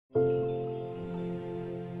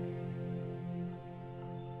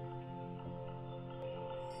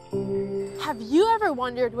Have you ever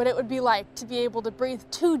wondered what it would be like to be able to breathe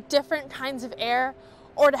two different kinds of air,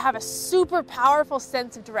 or to have a super powerful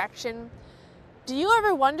sense of direction? Do you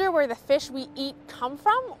ever wonder where the fish we eat come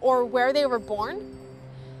from, or where they were born?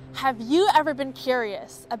 Have you ever been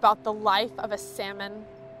curious about the life of a salmon?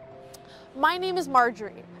 My name is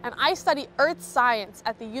Margery, and I study earth science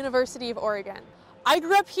at the University of Oregon. I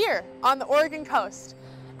grew up here on the Oregon coast,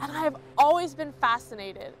 and I have always been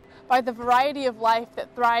fascinated by the variety of life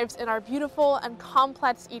that thrives in our beautiful and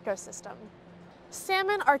complex ecosystem.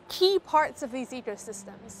 Salmon are key parts of these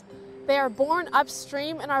ecosystems. They are born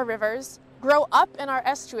upstream in our rivers, grow up in our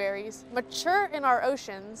estuaries, mature in our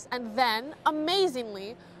oceans, and then,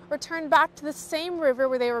 amazingly, return back to the same river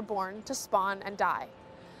where they were born to spawn and die.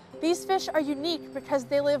 These fish are unique because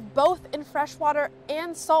they live both in freshwater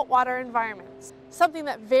and saltwater environments, something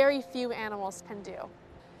that very few animals can do.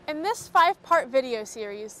 In this 5-part video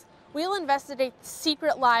series, we'll investigate the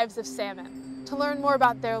secret lives of salmon to learn more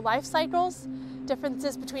about their life cycles,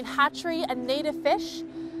 differences between hatchery and native fish,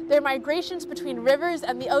 their migrations between rivers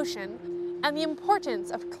and the ocean, and the importance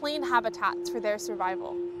of clean habitats for their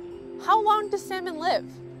survival. How long do salmon live?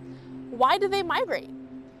 Why do they migrate?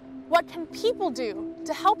 What can people do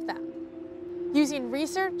to help them? Using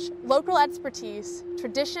research, local expertise,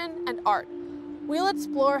 tradition, and art, we'll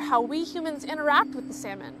explore how we humans interact with the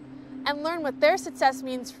salmon and learn what their success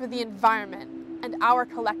means for the environment and our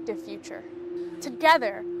collective future.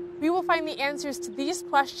 Together, we will find the answers to these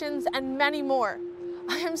questions and many more.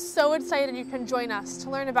 I am so excited you can join us to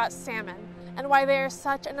learn about salmon and why they are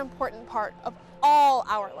such an important part of all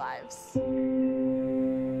our lives.